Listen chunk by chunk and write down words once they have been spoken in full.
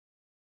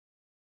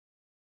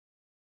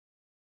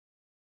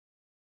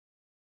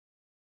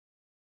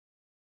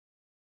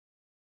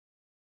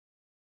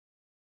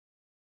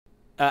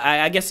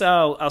I guess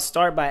I'll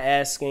start by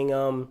asking.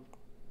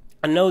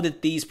 I know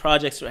that these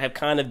projects have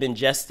kind of been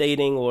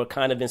gestating or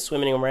kind of been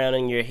swimming around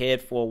in your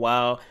head for a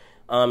while,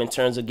 in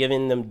terms of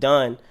getting them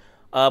done.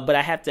 But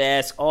I have to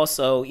ask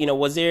also,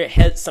 was there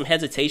some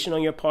hesitation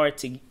on your part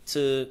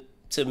to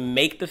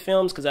make the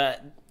films? Because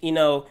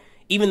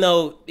even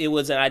though it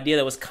was an idea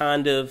that was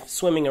kind of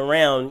swimming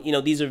around,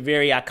 these are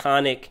very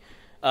iconic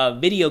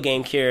video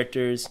game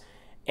characters.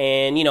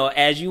 And,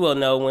 as you will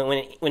know,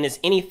 when it's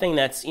anything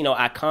that's,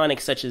 iconic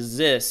such as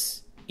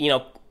this,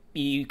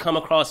 you come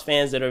across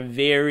fans that are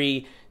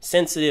very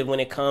sensitive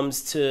when it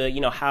comes to,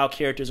 how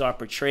characters are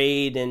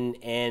portrayed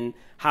and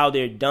how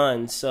they're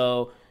done.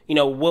 So,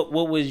 what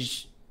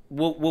was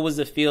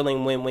the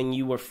feeling when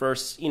you were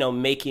first,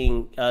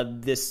 making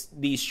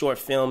these short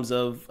films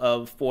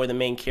of for the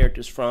main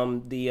characters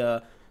from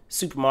the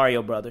Super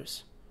Mario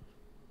Brothers?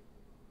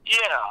 Yeah,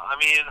 I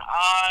mean,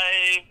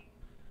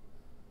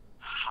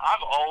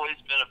 I've always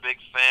been a big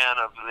fan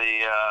of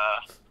the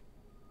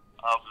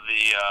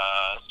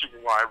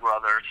Super Mario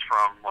Brothers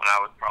from when I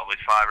was probably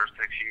 5 or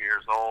 6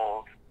 years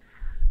old,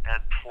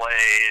 and I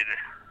played,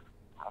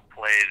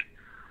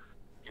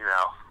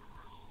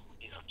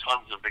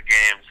 tons of the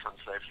games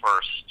since they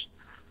first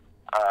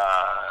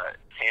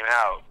came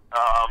out,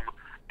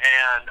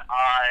 and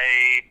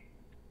I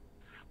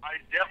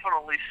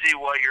definitely see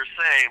what you're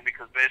saying,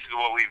 because basically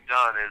what we've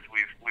done is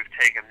we've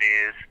taken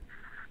these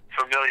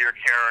familiar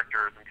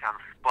characters and kind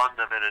of spun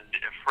them in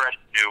a fresh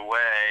new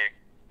way.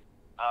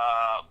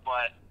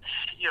 But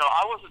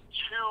I wasn't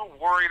too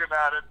worried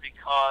about it,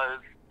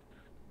 because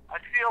I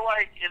feel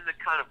like in the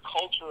kind of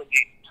culture of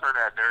the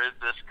internet, there is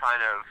this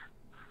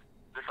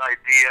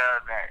idea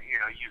that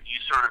you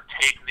sort of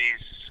take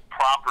these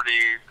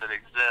properties that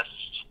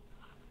exist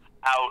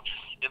out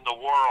in the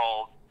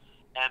world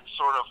and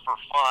sort of for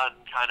fun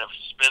kind of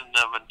spin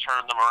them and turn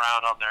them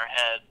around on their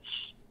heads,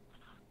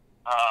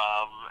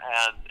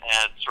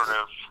 and sort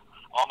of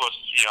almost,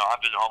 I've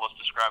been almost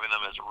describing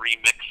them as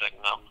remixing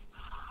them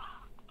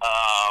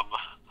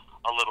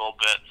a little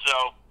bit.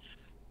 So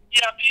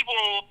yeah,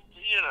 people,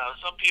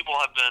 some people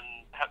have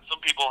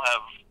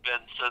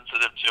been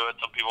sensitive to it.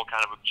 Some people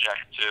kind of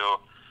object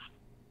to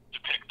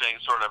depicting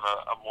sort of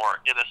a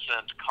more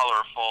innocent,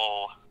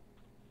 colorful,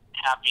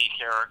 happy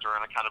character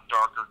in a kind of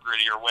darker,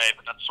 grittier way.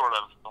 But that's sort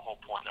of the whole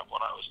point of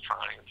what I was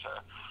trying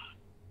to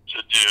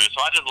do.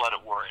 So I didn't let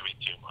it worry me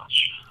too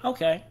much.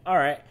 Okay, all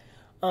right.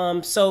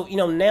 So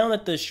now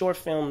that the short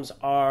films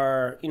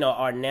are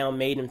now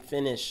made and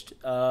finished,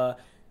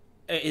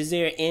 is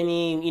there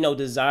any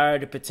desire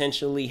to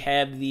potentially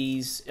have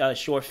these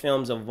short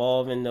films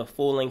evolve into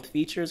full-length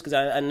features? Because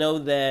I know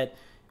that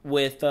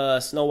with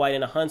Snow White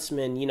and the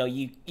Huntsman,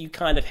 you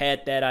kind of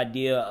had that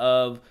idea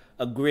of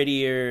a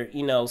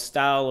grittier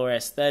style or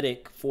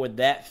aesthetic for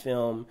that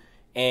film,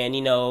 and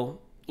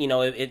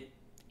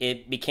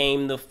it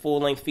became the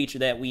full-length feature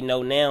that we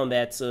know now.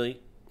 That's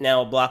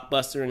now a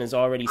blockbuster and is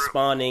already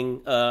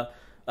spawning a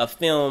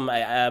film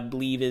I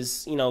believe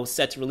is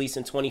set to release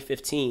in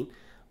 2015.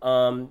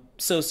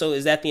 So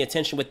is that the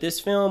intention with this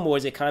film, or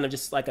is it kind of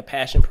just like a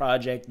passion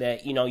project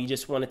that you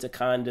just wanted to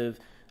kind of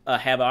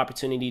have an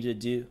opportunity to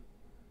do?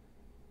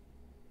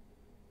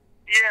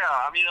 Yeah,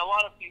 I mean, a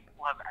lot of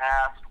people have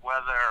asked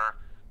whether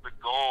the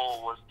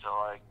goal was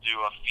to do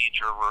a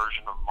feature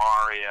version of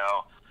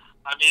Mario.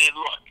 I mean,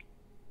 look,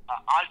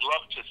 I'd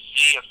love to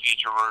see a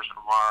feature version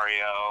of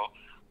Mario.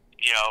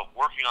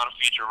 Working on a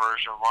feature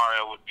version of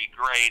Mario would be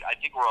great. I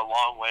think we're a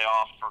long way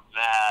off from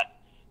that,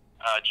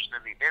 just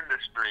in the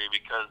industry,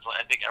 because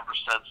I think ever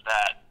since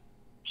that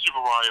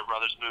Super Mario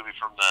Brothers movie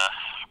from the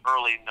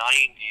early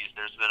 90s,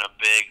 there's been a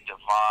big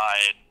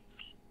divide,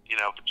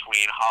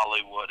 between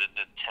Hollywood and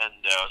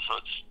Nintendo. So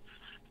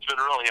it's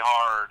been really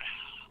hard,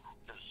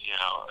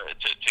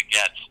 to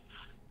get,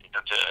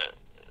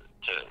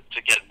 to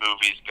get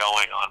movies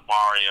going on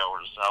Mario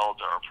or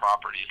Zelda or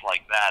properties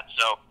like that.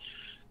 So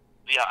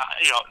yeah,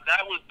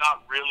 that was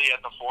not really at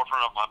the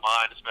forefront of my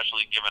mind,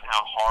 especially given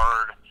how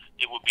hard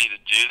it would be to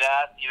do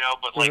that,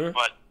 but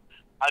but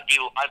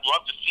I'd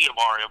love to see a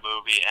Mario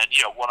movie, and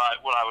what I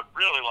would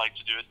really like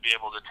to do is be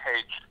able to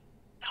take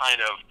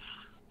kind of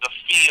the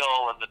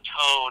feel and the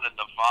tone and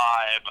the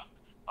vibe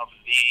of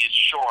these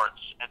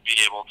shorts and be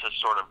able to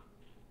sort of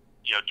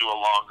do a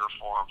longer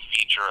form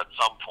feature at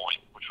some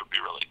point, which would be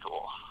really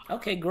cool.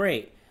 Okay,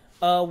 great.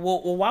 Well,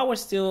 while we're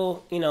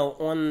still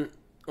on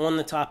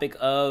the topic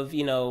of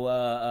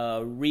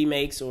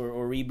remakes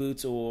or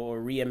reboots or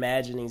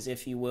reimaginings,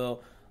 if you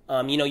will.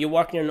 You're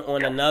working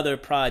on another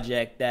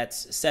project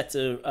that's set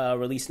to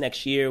release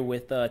next year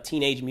with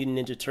Teenage Mutant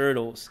Ninja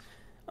Turtles,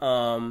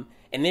 and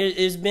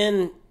there's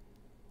been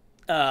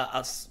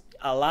a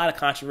lot of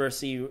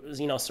controversy,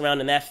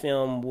 surrounding that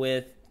film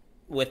with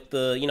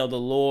the the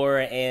lore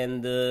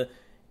and the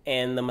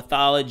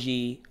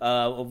mythology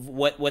of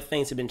what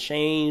things have been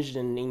changed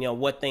and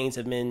what things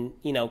have been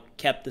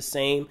kept the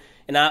same.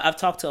 And I've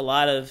talked to a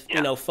lot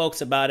of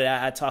folks about it.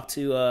 I talked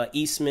to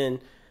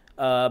Eastman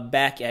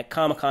back at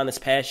Comic-Con this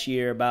past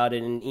year about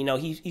it, and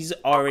he's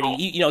already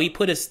he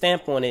put his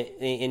stamp on it,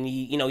 and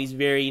he's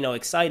very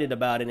excited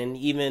about it, and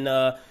even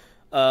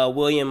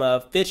William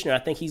Fitchner, I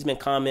think he's been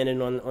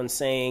commenting on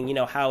saying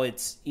how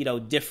it's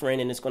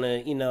different and it's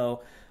going to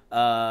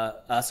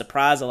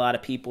surprise a lot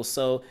of people.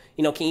 So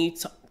can you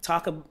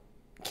talk?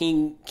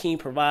 Can you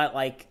provide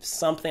like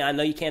something? I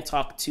know you can't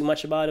talk too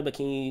much about it, but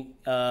can you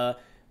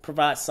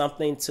provide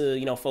something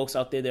to folks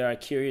out there that are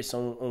curious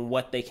on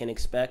what they can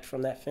expect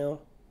from that film?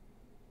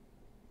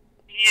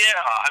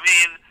 Yeah, I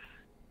mean,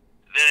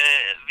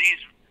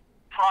 these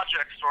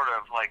projects sort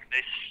of like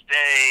they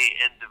stay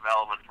in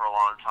development for a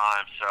long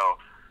time. So,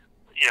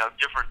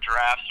 different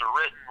drafts are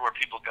written where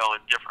people go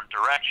in different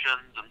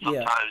directions, and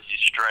sometimes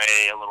you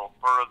stray a little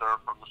further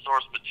from the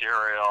source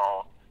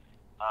material,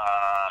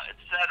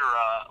 etc.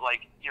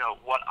 Like, I'm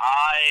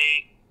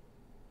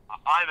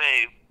a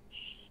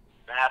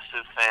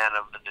massive fan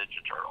of the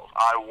Ninja Turtles.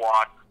 I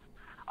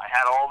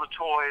had all the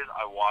toys.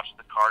 I watched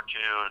the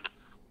cartoon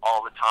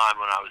all the time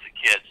when I was a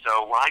kid.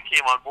 So when I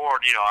came on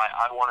board,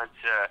 I wanted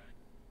to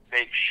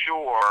make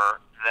sure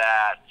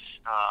that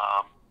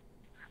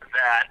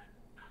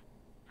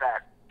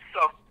that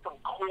some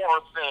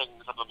core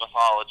things of the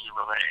mythology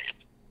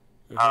remained.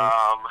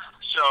 Mm-hmm.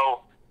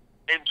 So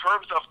in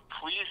terms of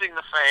pleasing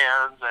the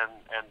fans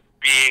and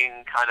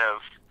being kind of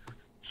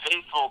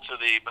faithful to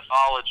the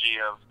mythology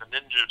of the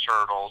Ninja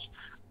Turtles,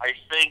 I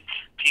think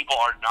people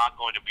are not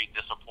going to be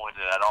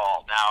disappointed at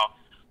all. Now,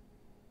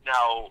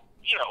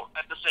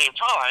 at the same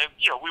time,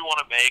 we want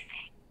to make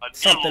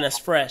something that's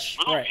fresh,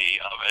 movie right?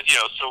 Of it,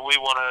 so we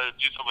want to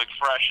do something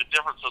fresh and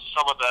different. So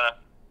some of the,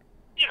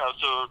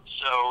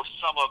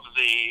 some of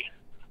the,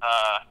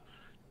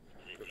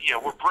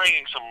 we're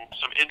bringing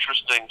some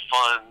interesting,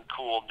 fun,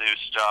 cool, new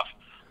stuff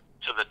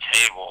to the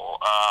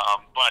table.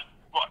 But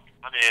look,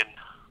 I mean,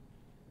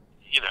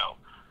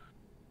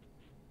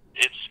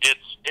 it's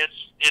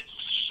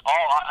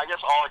all. I guess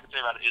all I can say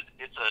about it is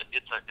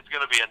it's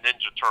going to be a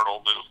Ninja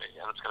Turtle movie,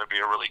 and it's going to be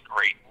a really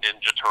great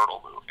Ninja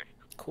Turtle movie.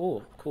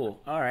 Cool.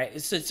 All right.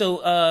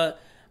 So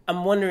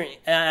I'm wondering.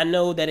 I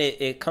know that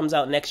it comes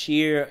out next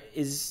year.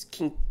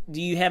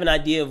 Do you have an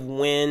idea of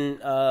when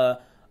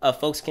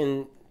folks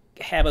can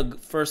have a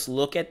first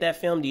look at that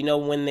film? Do you know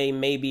when they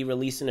may be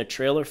releasing a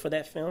trailer for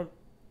that film?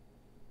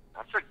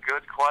 That's a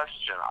good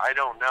question. I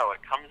don't know.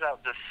 It comes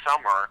out this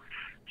summer,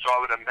 so I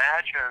would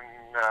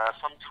imagine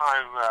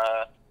sometime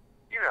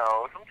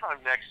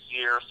next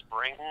year,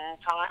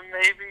 springtime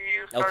maybe.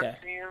 You start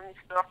seeing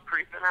stuff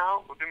creeping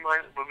out. Would be my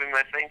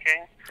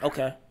thinking.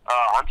 Okay.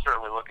 I'm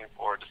certainly looking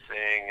forward to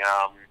seeing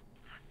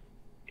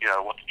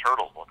what the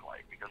turtles look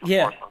like, because of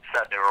course on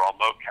set they were all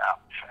mocap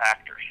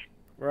actors.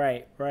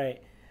 Right.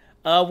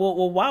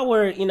 Well, while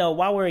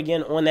we're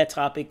again on that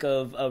topic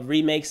of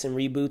remakes and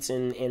reboots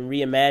and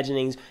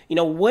reimaginings,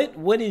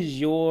 what is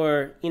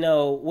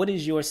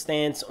your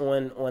stance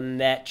on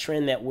that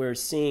trend that we're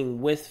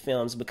seeing with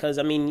films? Because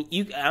I mean,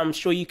 I'm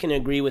sure you can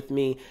agree with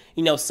me.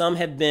 Some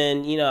have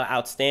been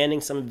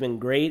outstanding, some have been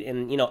great,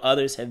 and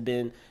others have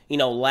been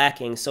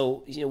lacking.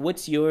 So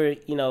what's your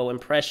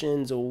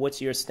impressions, or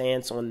what's your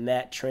stance on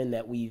that trend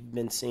that we've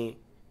been seeing?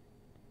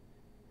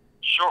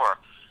 Sure.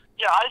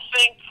 Yeah, I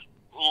think.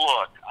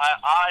 Look,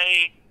 I'll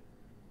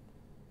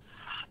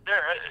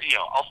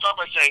start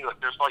by saying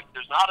that there's not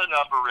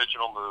enough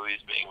original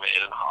movies being made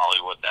in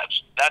Hollywood. That's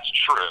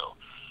true.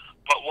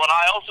 But what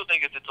I also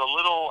think is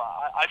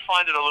I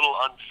find it a little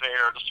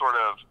unfair to sort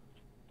of,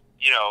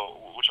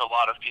 which a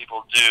lot of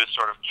people do,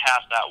 sort of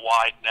cast that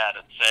wide net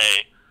and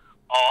say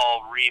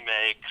all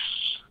remakes,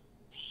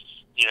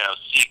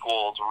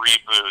 sequels,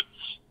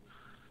 reboots,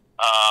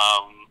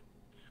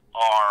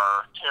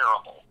 are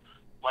terrible.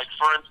 Like,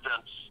 for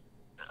instance,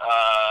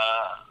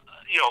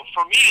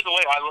 for me, the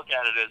way I look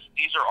at it is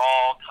these are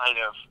all kind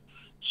of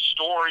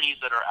stories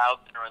that are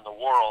out there in the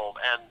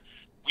world, and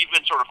we've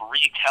been sort of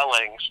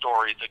retelling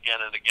stories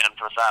again and again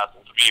for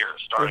thousands of years,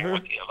 starting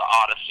with the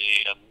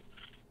Odyssey and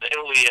the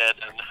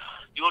Iliad, and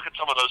you look at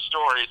some of those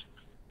stories,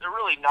 they're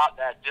really not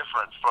that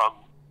different from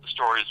the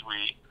stories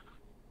we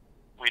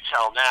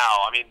tell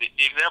now. I mean, the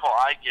example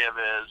I give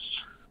is,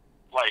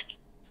 like,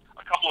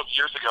 a couple of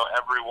years ago,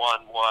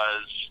 everyone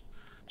was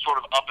sort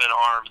of up in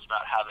arms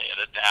about how they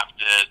had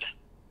adapted,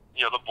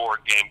 the board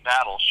game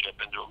Battleship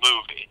into a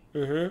movie.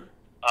 Mm-hmm.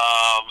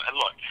 And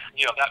look,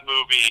 that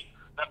movie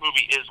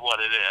is what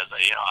it is.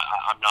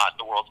 I'm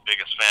not the world's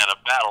biggest fan of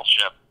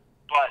Battleship,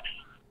 but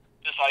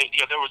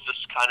there was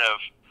this kind of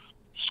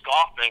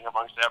scoffing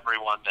amongst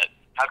everyone that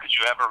how could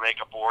you ever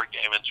make a board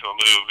game into a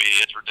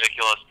movie? It's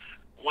ridiculous.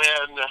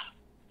 When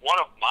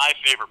one of my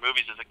favorite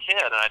movies as a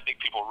kid, and I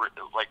think people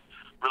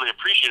really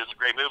appreciate it as a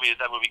great movie, is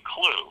that movie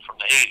Clue from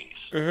the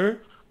 80s.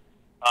 Mm-hmm.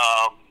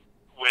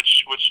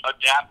 Which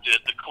adapted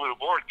the Clue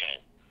board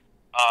game.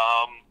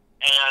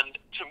 And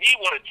to me,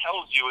 what it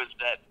tells you is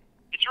that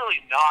it's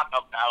really not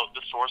about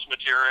the source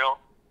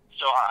material.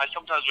 So I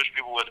sometimes wish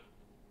people would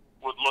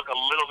look a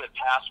little bit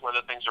past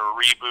whether things are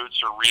reboots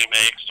or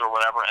remakes or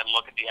whatever, and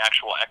look at the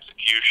actual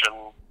execution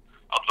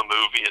of the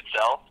movie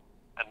itself,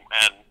 and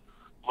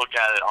look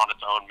at it on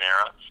its own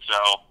merits. So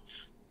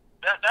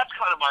that's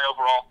kind of my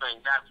overall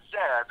thing. That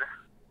said,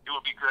 it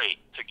would be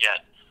great to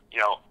get,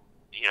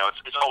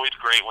 it's always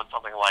great when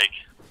something like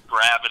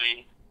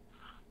Gravity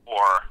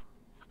or,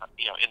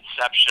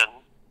 Inception,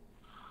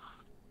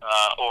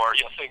 or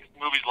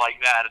movies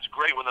like that. It's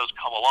great when those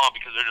come along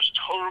because they're just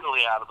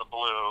totally out of the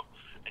blue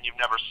and you've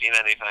never seen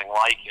anything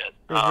like it.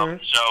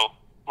 Mm-hmm. So,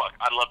 look,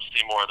 I'd love to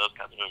see more of those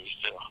kinds of movies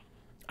too.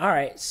 All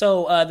right,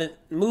 so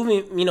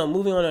moving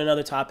on to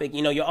another topic.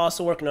 You're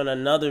also working on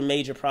another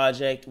major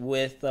project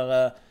with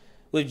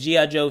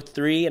G.I. Joe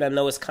 3, and I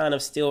know it's kind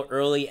of still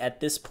early at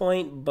this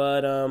point,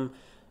 but the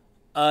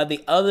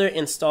other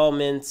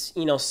installments,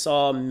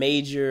 saw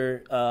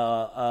major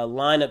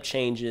lineup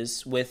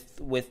changes with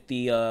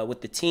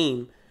the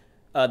team,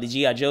 the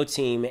G.I. Joe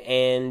team,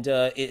 and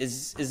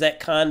is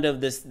that kind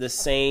of the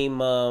same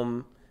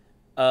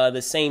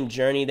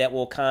journey that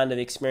we'll kind of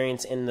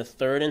experience in the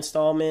third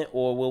installment,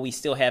 or will we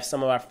still have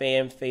some of our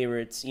fan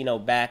favorites,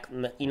 back,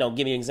 give you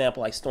an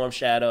example like Storm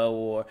Shadow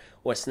or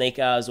Snake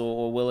Eyes,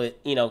 or will it,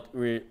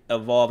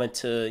 evolve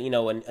into,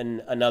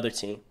 another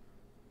team?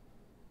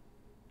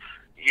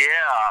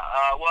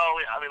 Yeah, well,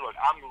 I mean, look,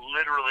 I'm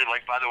literally,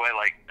 by the way,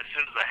 as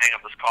soon as I hang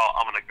up this call,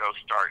 I'm going to go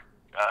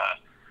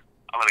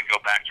I'm going to go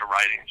back to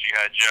writing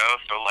G.I.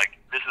 Joe, so,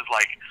 this is,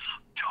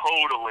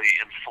 totally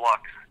in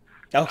flux.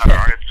 Okay.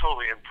 It's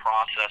totally in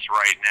process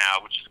right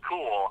now, which is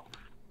cool.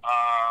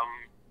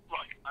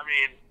 Look, I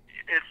mean,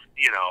 it's,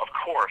 of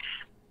course,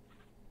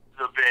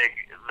 the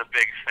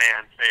big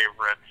fan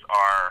favorites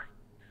are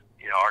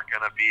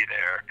going to be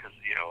there because,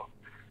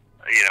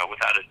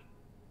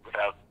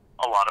 without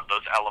a lot of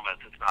those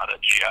elements, it's not a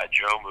G.I.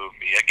 Joe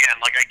movie. Again,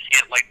 I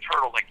can't,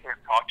 Turtles, I can't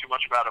talk too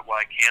much about it.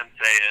 What I can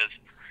say is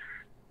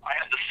I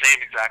had the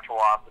same exact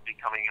philosophy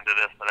coming into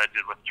this that I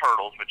did with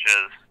Turtles, which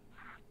is,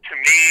 to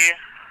me,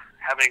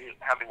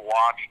 having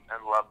watched and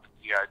loved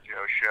the G.I.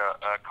 Joe show,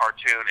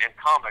 cartoon and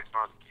comics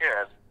when I was a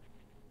kid,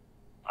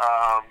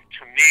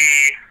 to me,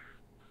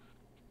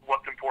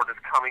 what's important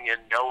is coming in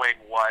knowing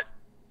what,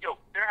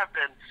 there have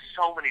been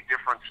so many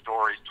different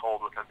stories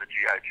told within the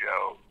G.I.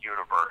 Joe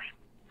universe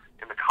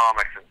in the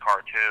comics and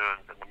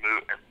cartoons and the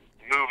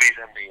movies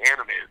and the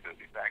animated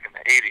movies back in the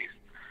 80s.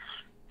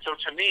 So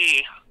to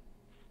me,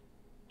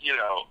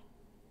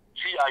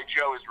 G.I.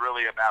 Joe is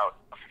really about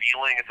a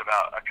feeling. It's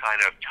about a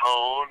kind of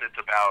tone. It's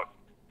about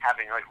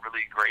having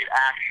really great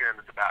action.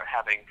 It's about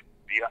having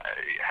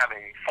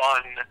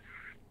fun.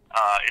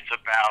 It's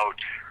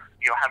about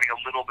having a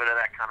little bit of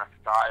that kind of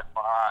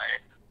sci-fi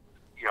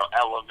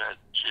element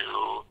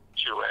to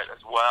it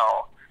as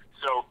well.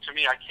 So to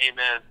me, I came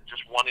in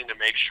just wanting to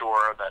make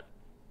sure that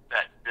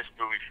this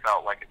movie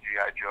felt like a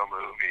G.I. Joe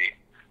movie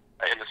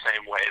in the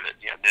same way that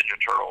Ninja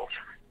Turtles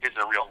is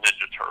a real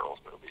Ninja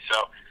Turtles movie.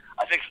 So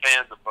I think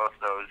fans of both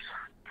those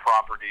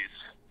properties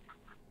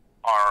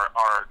are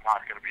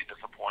not going to be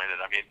disappointed.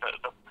 I mean,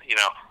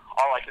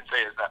 all I can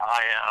say is that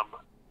I am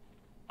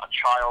a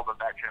child of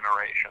that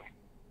generation.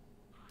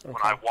 Okay.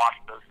 When I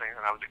watched those things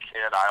when I was a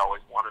kid, I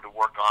always wanted to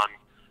work on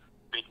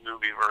big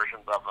movie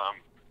versions of them.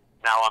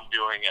 Now I'm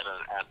doing it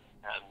and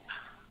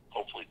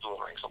hopefully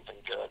delivering something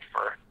good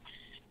for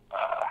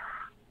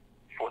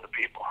the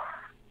people.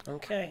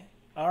 Okay.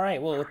 All right.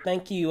 Well,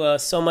 thank you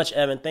so much,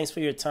 Evan. Thanks for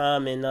your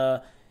time,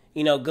 and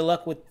good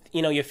luck with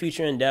your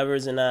future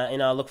endeavors, and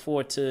I look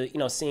forward to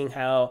seeing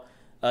how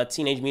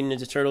Teenage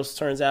Mutant Ninja Turtles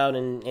turns out,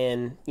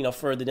 and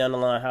further down the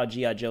line how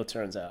G.I. Joe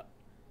turns out.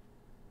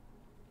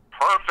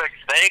 Perfect.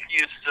 Thank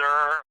you,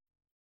 sir.